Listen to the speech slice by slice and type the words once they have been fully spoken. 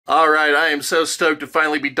Alright, I am so stoked to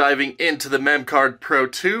finally be diving into the MemCard Pro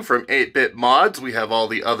 2 from 8-Bit Mods. We have all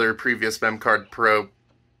the other previous MemCard Pro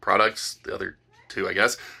products, the other two I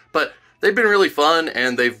guess, but they've been really fun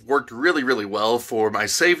and they've worked really well for my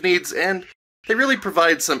save needs, and they really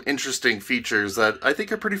provide some interesting features that I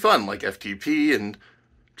think are pretty fun, like FTP and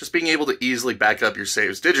just being able to easily back up your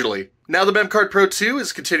saves digitally. Now the MemCard Pro 2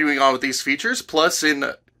 is continuing on with these features, plus in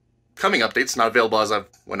coming updates, not available as of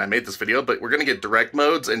when I made this video, but we're going to get direct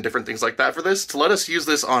modes and different things like that for this to let us use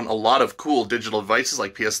this on a lot of cool digital devices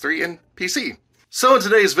like PS3 and PC. So in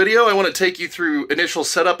today's video, I want to take you through initial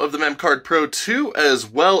setup of the MemCard Pro 2, as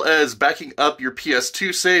well as backing up your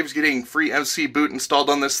PS2 saves, getting free MC Boot installed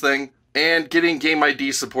on this thing, and getting Game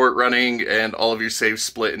ID support running, and all of your saves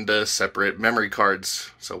split into separate memory cards,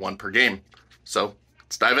 so one per game. So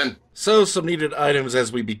let's dive in. So, some needed items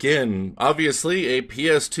as we begin. Obviously, a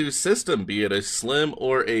PS2 system, be it a slim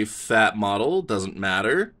or a fat model, doesn't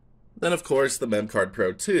matter. Then, of course, the MemCard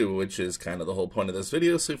Pro 2, which is kind of the whole point of this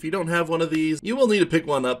video, so if you don't have one of these, you will need to pick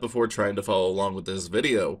one up before trying to follow along with this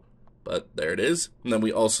video. But there it is. And then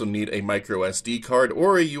we also need a micro SD card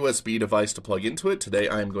or a USB device to plug into it. Today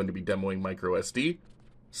I am going to be demoing micro SD,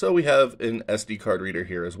 so we have an SD card reader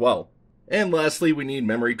here as well. And lastly, we need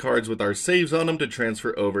memory cards with our saves on them to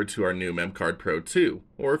transfer over to our new MemCard Pro 2.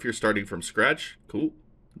 Or if you're starting from scratch, cool,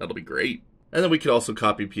 that'll be great. And then we could also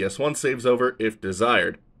copy PS1 saves over if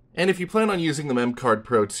desired. And if you plan on using the MemCard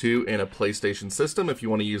Pro 2 in a PlayStation system, if you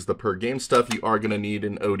want to use the per game stuff, you are going to need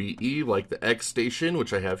an ODE like the X Station,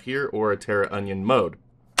 which I have here, or a Terra Onion mode.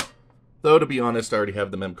 Though, to be honest, I already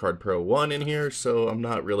have the MemCard Pro 1 in here, so I'm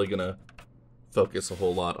not really going to focus a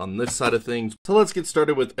whole lot on this side of things. So let's get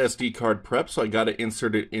started with SD card prep. So I got it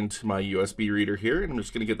inserted into my USB reader here, and I'm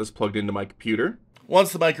just going to get this plugged into my computer.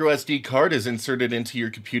 Once the micro SD card is inserted into your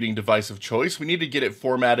computing device of choice, we need to get it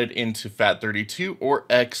formatted into FAT32 or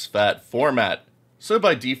exFAT format. So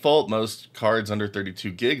by default, most cards under 32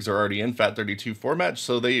 gigs are already in FAT32 format,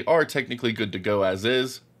 so they are technically good to go as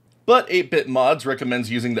is. But 8-Bit Mods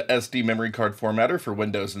recommends using the SD memory card formatter for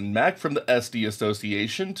Windows and Mac from the SD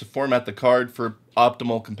Association to format the card for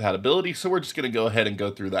optimal compatibility, so we're just going to go ahead and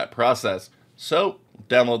go through that process. So,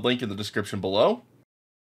 download link in the description below.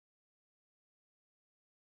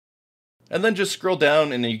 And then just scroll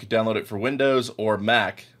down and then you can download it for Windows or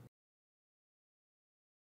Mac.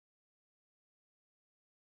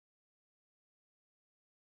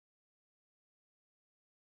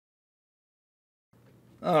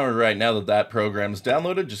 Alright, now that that program's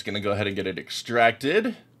downloaded, just going to go ahead and get it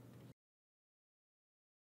extracted.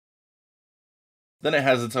 Then it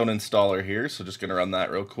has its own installer here, so just going to run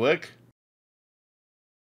that real quick.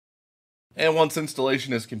 And once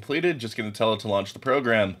installation is completed, just going to tell it to launch the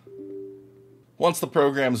program. Once the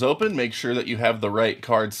program's open, make sure that you have the right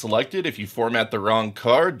card selected. If you format the wrong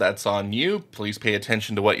card, that's on you. Please pay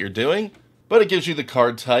attention to what you're doing. But it gives you the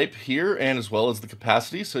card type here, and as well as the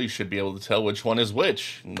capacity, so you should be able to tell which one is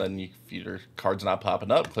which. And then if your card's not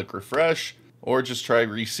popping up, click refresh, or just try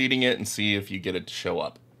reseating it and see if you get it to show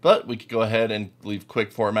up. But we could go ahead and leave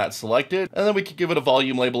quick format selected, and then we could give it a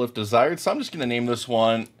volume label if desired. So I'm just going to name this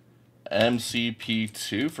one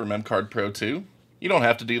MCP2 for MemCard Pro 2. You don't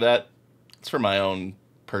have to do that. It's for my own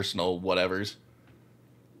personal whatevers.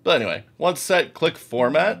 But anyway, once set, click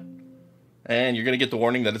format. And you're going to get the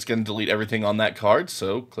warning that it's going to delete everything on that card,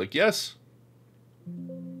 so click yes.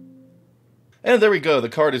 And there we go, the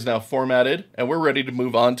card is now formatted, and we're ready to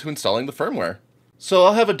move on to installing the firmware. So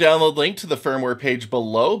I'll have a download link to the firmware page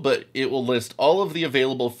below, but it will list all of the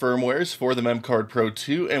available firmwares for the MemCard Pro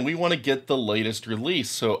 2, and we want to get the latest release.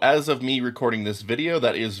 So as of me recording this video,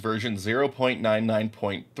 that is version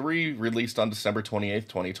 0.99.3, released on December 28th,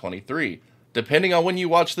 2023. Depending on when you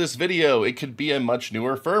watch this video, it could be a much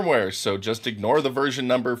newer firmware, so just ignore the version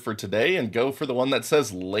number for today and go for the one that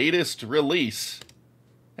says latest release.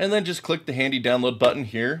 And then just click the handy download button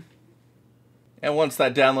here. And once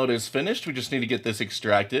that download is finished, we just need to get this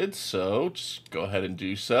extracted, so just go ahead and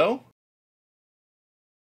do so.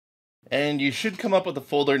 And you should come up with a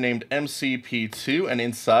folder named MCP2, and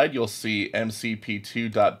inside you'll see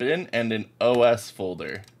mcp2.bin and an OS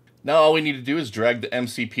folder. Now all we need to do is drag the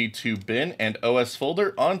MCP2 bin and OS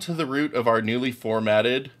folder onto the root of our newly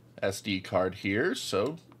formatted SD card here,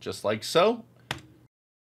 so just like so.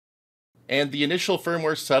 And the initial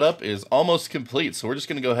firmware setup is almost complete, so we're just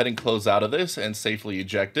going to go ahead and close out of this and safely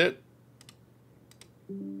eject it.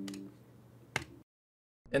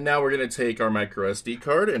 And now we're going to take our micro SD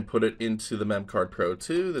card and put it into the MemCard Pro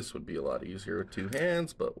 2. This would be a lot easier with two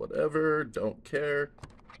hands, but whatever, don't care.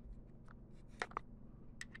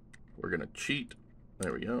 We're going to cheat.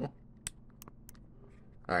 There we go.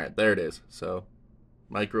 Alright, there it is. So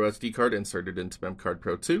micro SD card inserted into MemCard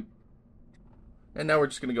Pro 2. And now we're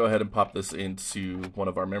just going to go ahead and pop this into one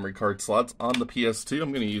of our memory card slots on the PS2.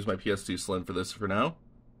 I'm going to use my PS2 Slim for this for now.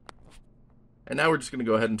 And now we're just going to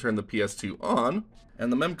go ahead and turn the PS2 on,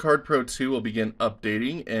 and the MemCard Pro 2 will begin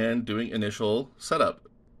updating and doing initial setup.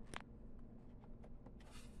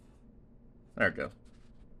 There we go.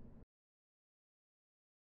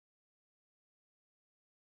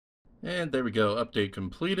 And there we go, update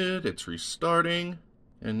completed, it's restarting,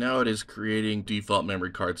 and now it is creating default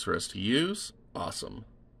memory cards for us to use. Awesome.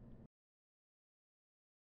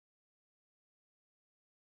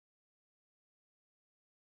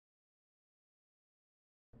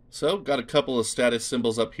 So, got a couple of status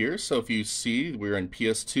symbols up here. So if you see, we're in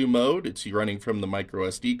PS2 mode, it's running from the micro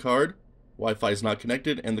SD card. Wi-Fi is not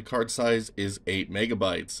connected, and the card size is 8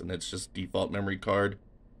 megabytes, and it's just default memory card,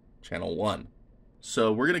 channel 1.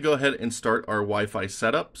 So we're going to go ahead and start our Wi-Fi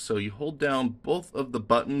setup. So you hold down both of the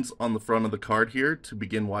buttons on the front of the card here to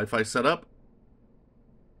begin Wi-Fi setup.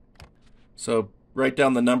 So write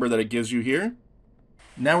down the number that it gives you here.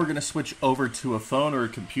 Now we're going to switch over to a phone or a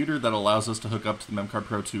computer that allows us to hook up to the MemCard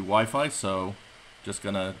Pro 2 Wi-Fi. So just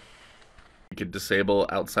gonna, we could disable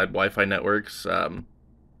outside Wi-Fi networks. So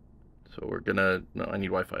we're gonna, no, I need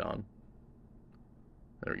Wi-Fi on.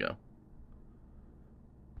 There we go.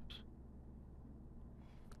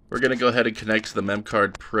 We're gonna go ahead and connect to the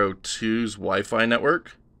MemCard Pro 2's Wi-Fi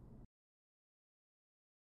network.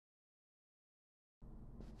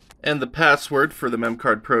 And the password for the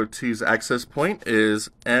MemCard Pro 2's access point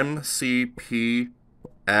is MCP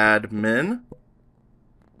admin.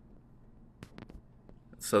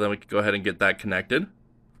 So then we can go ahead and get that connected.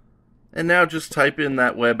 And now just type in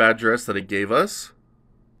that web address that it gave us.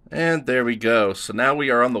 And there we go. So now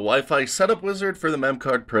we are on the Wi-Fi setup wizard for the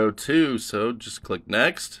MemCard Pro 2. So just click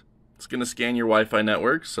next. It's going to scan your Wi-Fi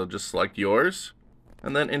network, so just select yours.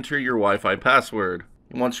 And then enter your Wi-Fi password.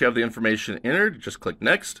 And once you have the information entered, just click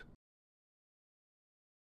next.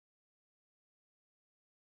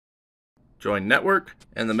 Join network,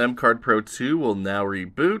 and the MemCard Pro 2 will now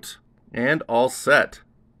reboot, and all set.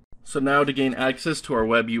 So now to gain access to our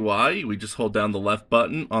web UI, we just hold down the left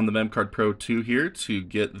button on the MemCard Pro 2 here to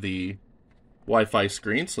get the Wi-Fi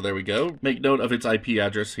screen. So there we go. Make note of its IP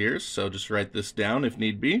address here, so just write this down if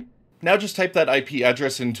need be. Now just type that IP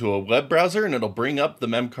address into a web browser and it'll bring up the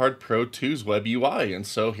MemCard Pro 2's web UI. And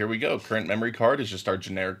so here we go. Current memory card is just our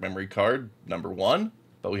generic memory card, number 1.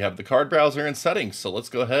 But we have the card browser and settings, so let's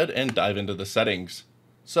go ahead and dive into the settings.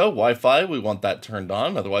 So Wi-Fi, we want that turned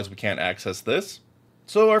on, otherwise we can't access this.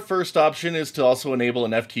 So our first option is to also enable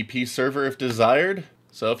an FTP server if desired.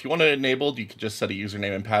 So if you want it enabled, you can just set a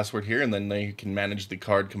username and password here, and then you can manage the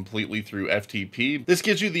card completely through FTP. This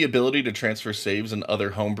gives you the ability to transfer saves and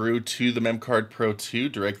other homebrew to the MemCard Pro 2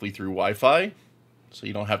 directly through Wi-Fi, so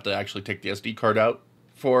you don't have to actually take the SD card out.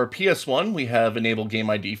 For PS1, we have Enable Game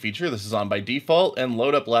ID feature. This is on by default, and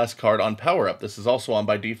Load Up Last Card on Power Up. This is also on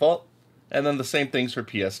by default, and then the same things for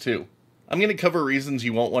PS2. I'm going to cover reasons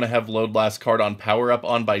you won't want to have Load Last Card on Power Up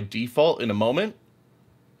on by default in a moment,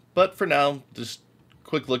 but for now, just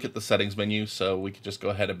quick look at the settings menu, so we can just go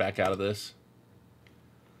ahead and back out of this.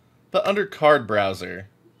 But under Card Browser,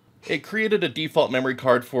 it created a default memory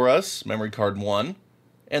card for us, Memory Card 1.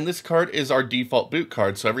 And this card is our default boot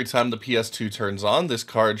card, so every time the PS2 turns on, this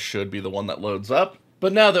card should be the one that loads up.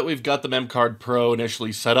 But now that we've got the MemCard Pro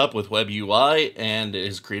initially set up with Web UI and it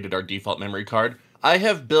has created our default memory card, I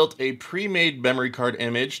have built a pre-made memory card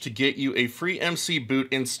image to get you a free MC boot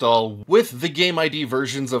install with the Game ID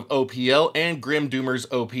versions of OPL and Grim Doomer's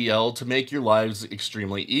OPL to make your lives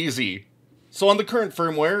extremely easy. So on the current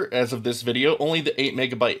firmware, as of this video, only the 8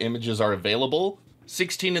 megabyte images are available.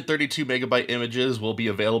 16 and 32 megabyte images will be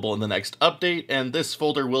available in the next update, and this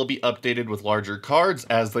folder will be updated with larger cards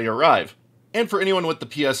as they arrive. And for anyone with the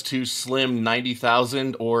PS2 Slim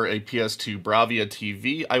 90,000 or a PS2 Bravia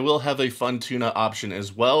TV, I will have a FunTuna option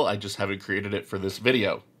as well, I just haven't created it for this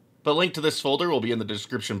video. The link to this folder will be in the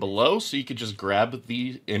description below, so you can just grab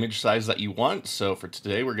the image size that you want. So for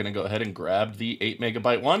today, we're going to go ahead and grab the 8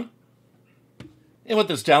 megabyte one. And with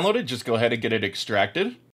this downloaded, just go ahead and get it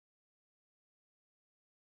extracted.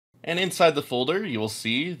 And inside the folder, you will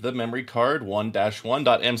see the memory card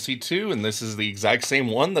 1-1.mc2, and this is the exact same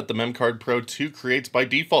one that the MemCard Pro 2 creates by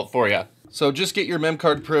default for you. So just get your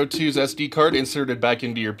MemCard Pro 2's SD card inserted back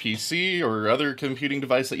into your PC or other computing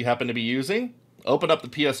device that you happen to be using. Open up the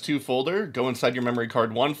PS2 folder, go inside your memory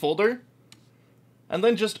card 1 folder, and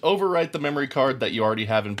then just overwrite the memory card that you already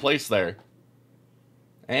have in place there.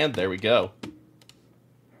 And there we go.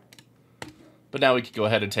 But now we can go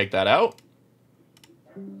ahead and take that out.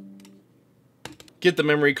 Get the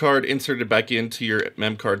memory card inserted back into your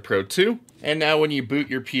MemCard Pro 2. And now when you boot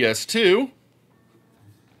your PS2,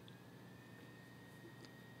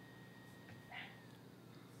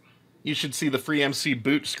 you should see the FreeMC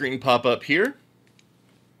boot screen pop up here.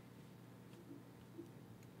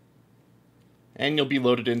 And you'll be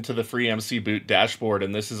loaded into the FreeMC boot dashboard,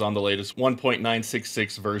 and this is on the latest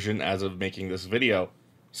 1.966 version as of making this video.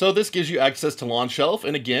 So this gives you access to Launch Shelf,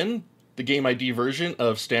 and again, the Game ID version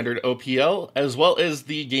of standard OPL, as well as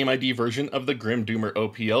the Game ID version of the Grim Doomer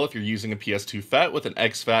OPL if you're using a PS2 FAT with an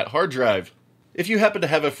exFAT hard drive. If you happen to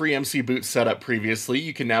have a FreeMC boot set up previously,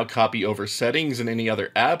 you can now copy over settings and any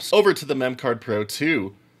other apps over to the MemCard Pro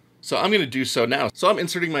 2. So I'm going to do so now. So I'm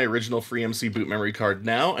inserting my original FreeMC boot memory card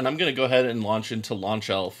now, and I'm going to go ahead and launch into Launch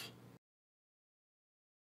Elf.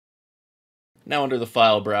 Now under the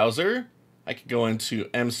file browser, I could go into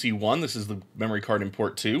MC1, this is the memory card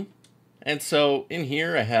import 2. And so in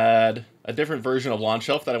here I had a different version of Launch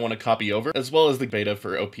Elf that I want to copy over, as well as the beta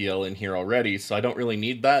for OPL in here already, so I don't really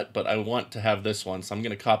need that, but I want to have this one, so I'm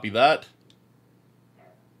going to copy that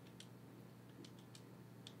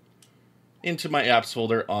into my apps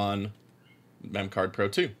folder on MemCard Pro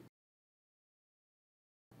 2.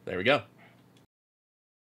 There we go.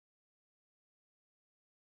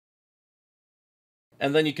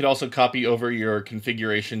 And then you could also copy over your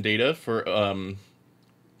configuration data for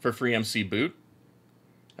FreeMC boot,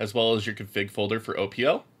 as well as your config folder for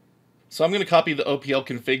OPL. So I'm going to copy the OPL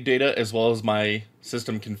config data as well as my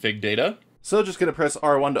system config data. So just going to press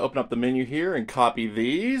R1 to open up the menu here and copy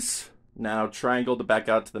these. Now triangle to back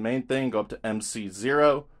out to the main thing, go up to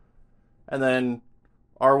MC0, and then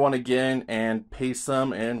R1 again and paste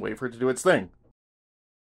them and wait for it to do its thing.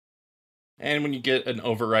 And when you get an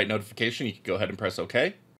overwrite notification, you can go ahead and press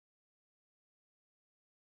OK.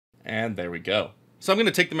 And there we go. So I'm going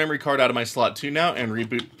to take the memory card out of my slot 2 now and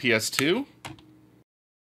reboot PS2.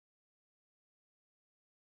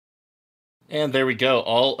 And there we go.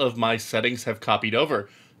 All of my settings have copied over.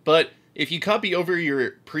 But if you copy over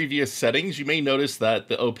your previous settings, you may notice that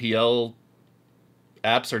the OPL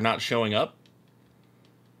apps are not showing up.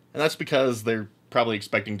 And that's because they're probably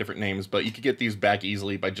expecting different names, but you could get these back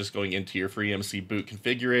easily by just going into your FreeMC boot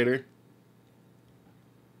configurator.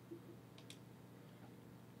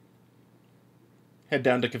 Head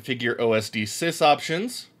down to Configure OSD Sys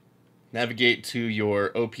options. Navigate to your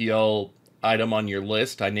OPL item on your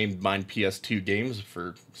list. I named mine PS2 games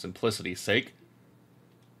for simplicity's sake.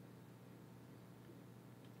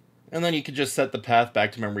 And then you can just set the path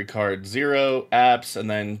back to memory card 0, apps, and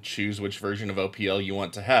then choose which version of OPL you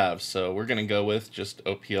want to have. So we're going to go with just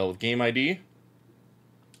OPL with Game ID.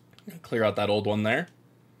 Clear out that old one there.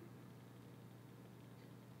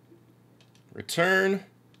 Return.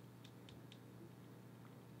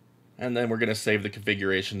 And then we're going to save the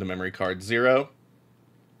configuration to memory card 0.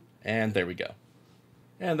 And there we go.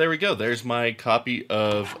 And there we go. There's my copy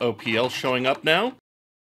of OPL showing up now.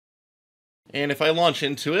 And if I launch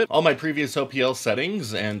into it, all my previous OPL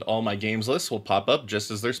settings and all my games lists will pop up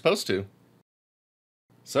just as they're supposed to.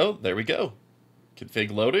 So there we go.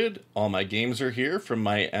 Config loaded. All my games are here from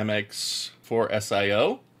my MX4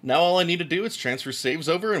 SIO. Now all I need to do is transfer saves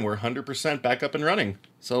over and we're 100% back up and running.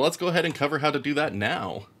 So let's go ahead and cover how to do that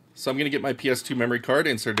now. So I'm going to get my PS2 memory card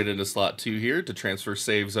inserted into slot 2 here to transfer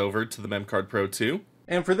saves over to the MemCard Pro 2.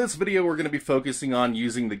 And for this video, we're going to be focusing on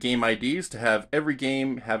using the game IDs to have every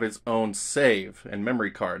game have its own save and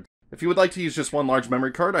memory card. If you would like to use just one large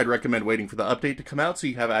memory card, I'd recommend waiting for the update to come out so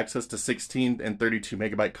you have access to 16 and 32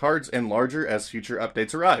 megabyte cards and larger as future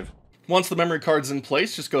updates arrive. Once the memory card's in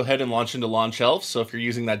place, just go ahead and launch into Launch Elf. So if you're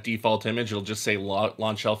using that default image, it'll just say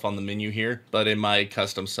Launch Elf on the menu here. But in my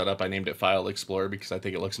custom setup, I named it File Explorer because I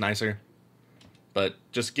think it looks nicer. But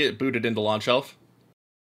just get booted into Launch Elf.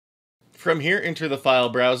 From here, enter the file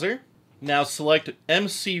browser. Now select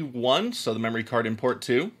MC1, so the memory card import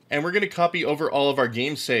 2, and we're going to copy over all of our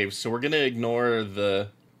game saves. So we're going to ignore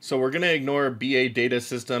BA data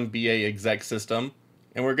system, BA exec system,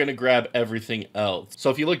 and we're going to grab everything else.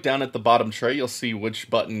 So if you look down at the bottom tray, you'll see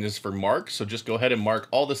which button is for mark. So just go ahead and mark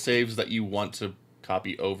all the saves that you want to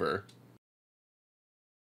copy over.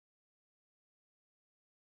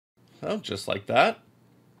 So just like that.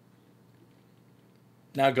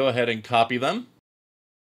 Now go ahead and copy them.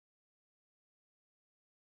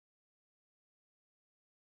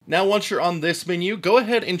 Now once you're on this menu, go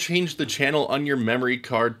ahead and change the channel on your Memory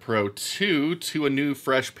Card Pro 2 to a new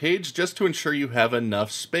fresh page just to ensure you have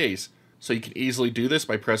enough space. So you can easily do this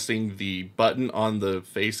by pressing the button on the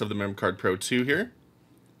face of the Memory Card Pro 2 here.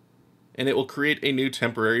 And it will create a new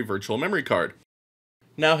temporary virtual memory card.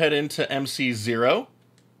 Now head into MC0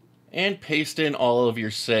 and paste in all of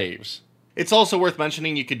your saves. It's also worth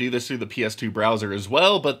mentioning you could do this through the PS2 browser as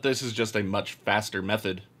well, but this is just a much faster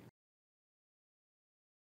method.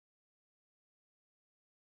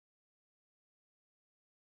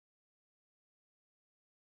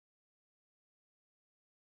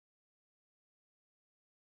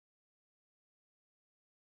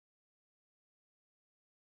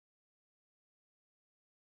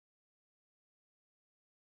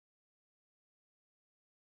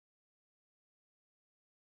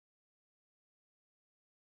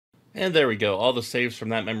 And there we go, all the saves from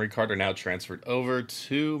that memory card are now transferred over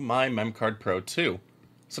to my MemCard Pro 2.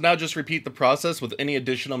 So now just repeat the process with any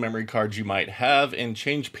additional memory cards you might have and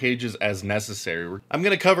change pages as necessary. I'm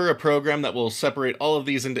going to cover a program that will separate all of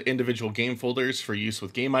these into individual game folders for use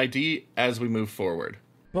with Game ID as we move forward.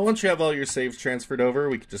 But once you have all your saves transferred over,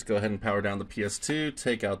 we can just go ahead and power down the PS2,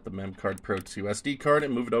 take out the MemCard Pro 2 SD card,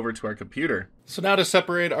 and move it over to our computer. So now to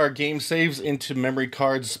separate our game saves into memory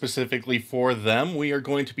cards specifically for them, we are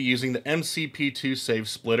going to be using the MCP2 Save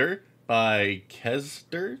Splitter by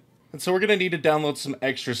Kesder. And so we're going to need to download some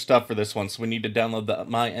extra stuff for this one. So we need to download the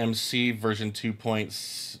MyMC version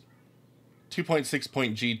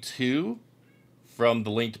 2.6.G2 from the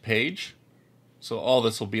linked page. So all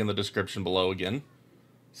this will be in the description below again.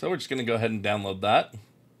 So we're just going to go ahead and download that.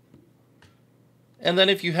 And then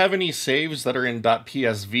if you have any saves that are in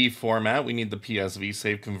 .psv format, we need the PSV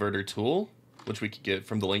save converter tool, which we could get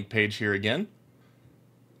from the link page here again.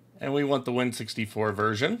 And we want the Win64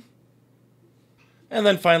 version. And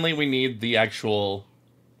then finally we need the actual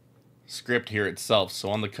script here itself.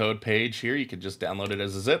 So on the code page here, you can just download it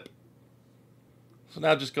as a zip. So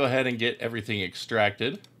now just go ahead and get everything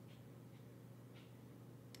extracted.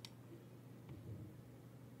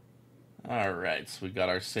 Alright, so we've got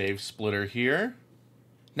our save splitter here.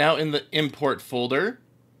 Now in the import folder,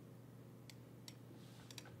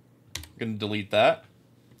 I'm going to delete that.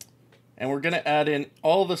 And we're going to add in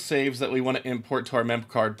all the saves that we want to import to our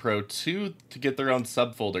MemCard Pro 2 to get their own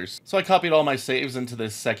subfolders. So I copied all my saves into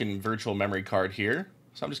this second virtual memory card here.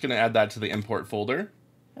 So I'm just going to add that to the import folder.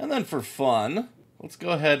 And then for fun, let's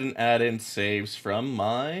go ahead and add in saves from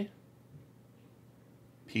my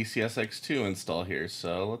PCSX2 install here.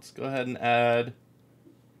 So let's go ahead and add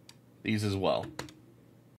these as well.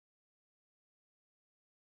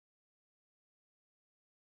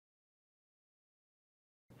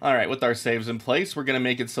 Alright, with our saves in place, we're going to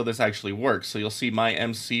make it so this actually works. So you'll see my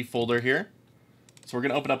MC folder here. So we're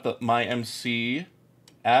going to open up the my MC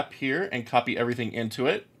app here and copy everything into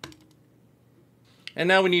it. And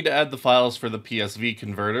now we need to add the files for the PSV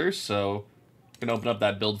converter. So we're going to open up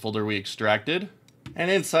that build folder we extracted. And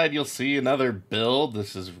inside you'll see another build.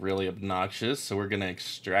 This is really obnoxious, so we're going to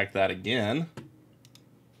extract that again.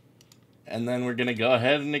 And then we're going to go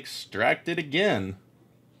ahead and extract it again.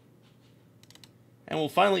 And we'll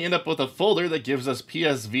finally end up with a folder that gives us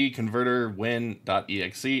PSV converter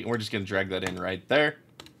win.exe. And we're just going to drag that in right there.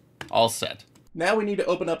 All set. Now we need to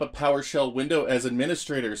open up a PowerShell window as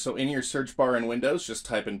administrator. So in your search bar in Windows, just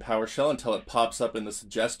type in PowerShell until it pops up in the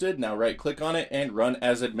suggested. Now right click on it and run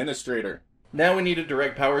as administrator. Now we need to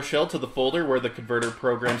direct PowerShell to the folder where the converter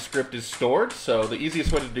program script is stored. So the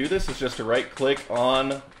easiest way to do this is just to right click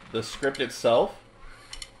on the script itself,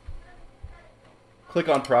 click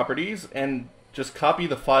on properties, and just copy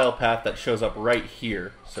the file path that shows up right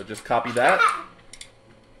here. So just copy that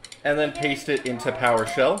and then paste it into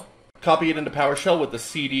PowerShell. Copy it into PowerShell with the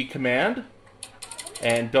CD command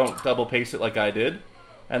and don't double paste it like I did.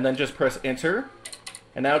 And then just press enter.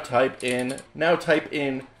 And now type in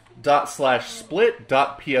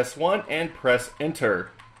 /split.ps1 and press enter.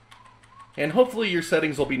 And hopefully your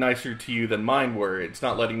settings will be nicer to you than mine were. It's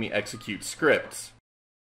not letting me execute scripts.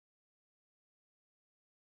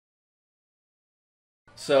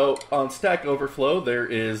 So on Stack Overflow there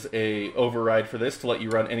is a override for this to let you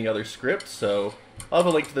run any other script. So I'll have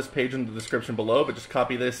a link to this page in the description below, but just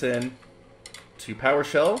copy this in to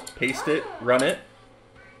PowerShell, paste it, run it,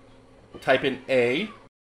 type in A.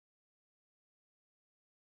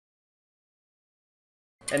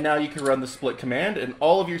 And now you can run the split command, and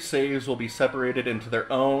all of your saves will be separated into their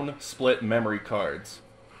own split memory cards.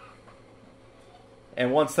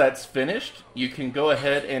 And once that's finished, you can go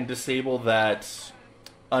ahead and disable that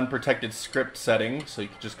unprotected script setting. So you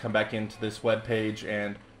can just come back into this web page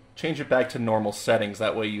and change it back to normal settings.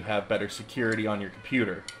 That way you have better security on your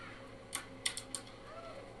computer.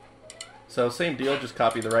 So same deal, just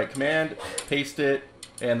copy the right command, paste it,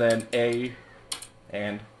 and then A,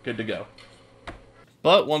 and good to go.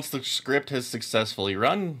 But once the script has successfully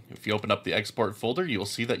run, if you open up the export folder, you will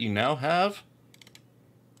see that you now have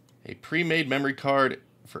a pre-made memory card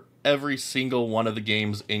for every single one of the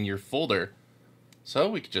games in your folder. So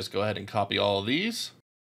we could just go ahead and copy all of these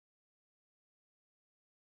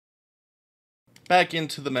back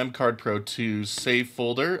into the MemCard Pro 2 save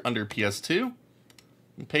folder under PS2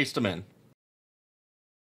 and paste them in.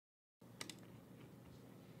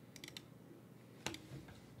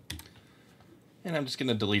 And I'm just going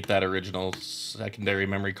to delete that original secondary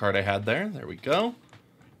memory card I had there. There we go.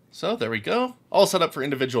 So there we go. All set up for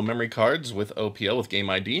individual memory cards with OPL with game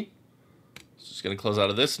ID. Just going to close out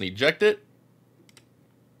of this and eject it.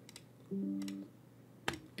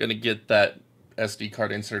 Going to get that SD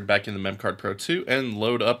card inserted back in the MemCard Pro 2 and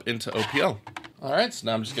load up into OPL. Alright, so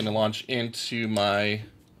now I'm just going to launch into my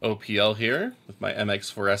OPL here with my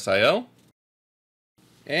MX4 SIO.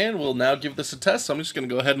 And we'll now give this a test. So I'm just going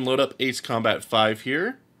to go ahead and load up Ace Combat 5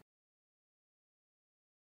 here.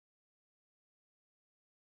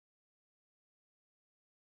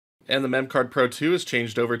 And the MemCard Pro 2 is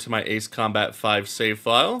changed over to my Ace Combat 5 save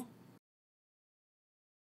file.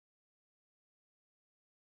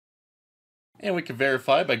 And we can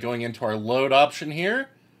verify by going into our load option here.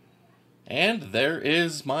 And there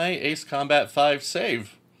is my Ace Combat 5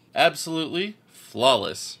 save. Absolutely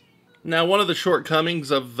flawless. Now, one of the shortcomings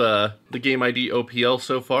of the Game ID OPL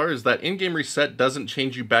so far is that in-game reset doesn't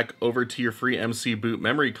change you back over to your free MC boot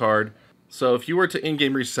memory card. So if you were to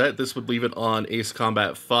in-game reset, this would leave it on Ace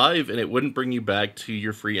Combat 5 and it wouldn't bring you back to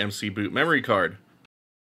your free MC boot memory card.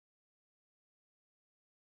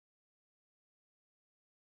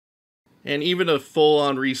 And even a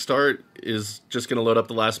full-on restart is just going to load up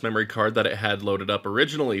the last memory card that it had loaded up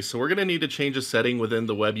originally. So we're going to need to change a setting within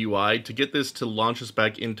the web UI to get this to launch us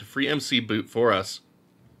back into free MC boot for us.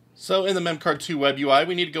 So in the MemCard 2 web UI,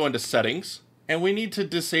 we need to go into settings, and we need to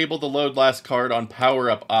disable the load last card on power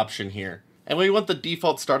up option here. And we want the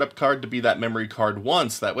default startup card to be that memory card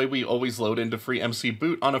once. That way we always load into free MC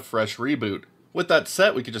boot on a fresh reboot. With that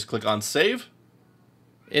set, we can just click on save.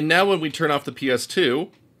 And now when we turn off the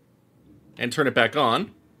PS2, and turn it back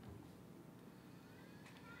on,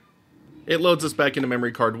 it loads us back into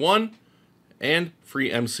memory card 1 and free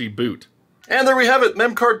MC boot. And there we have it,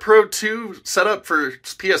 MemCard Pro 2 set up for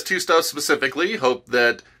PS2 stuff specifically. Hope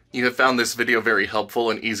that you have found this video very helpful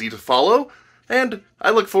and easy to follow. And I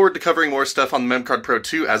look forward to covering more stuff on the MemCard Pro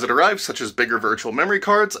 2 as it arrives, such as bigger virtual memory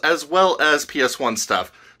cards, as well as PS1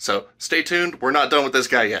 stuff. So stay tuned, we're not done with this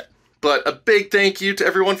guy yet. But a big thank you to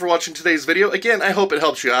everyone for watching today's video. Again, I hope it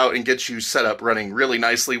helps you out and gets you set up running really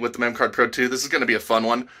nicely with the MemCard Pro 2. This is going to be a fun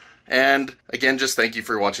one. And again, just thank you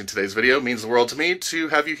for watching today's video. It means the world to me to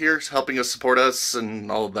have you here helping us support us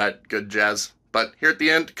and all of that good jazz. But here at the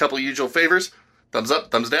end, a couple of usual favors. Thumbs up,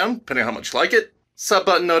 thumbs down, depending on how much you like it. Sub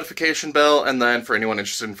button, notification bell, and then for anyone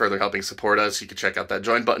interested in further helping support us, you can check out that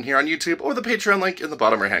join button here on YouTube or the Patreon link in the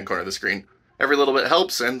bottom right-hand corner of the screen. Every little bit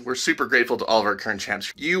helps, and we're super grateful to all of our current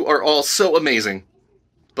champs. You are all so amazing.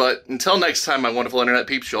 But until next time, my wonderful internet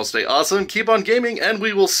peeps, you all stay awesome, keep on gaming, and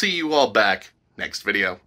we will see you all back next video.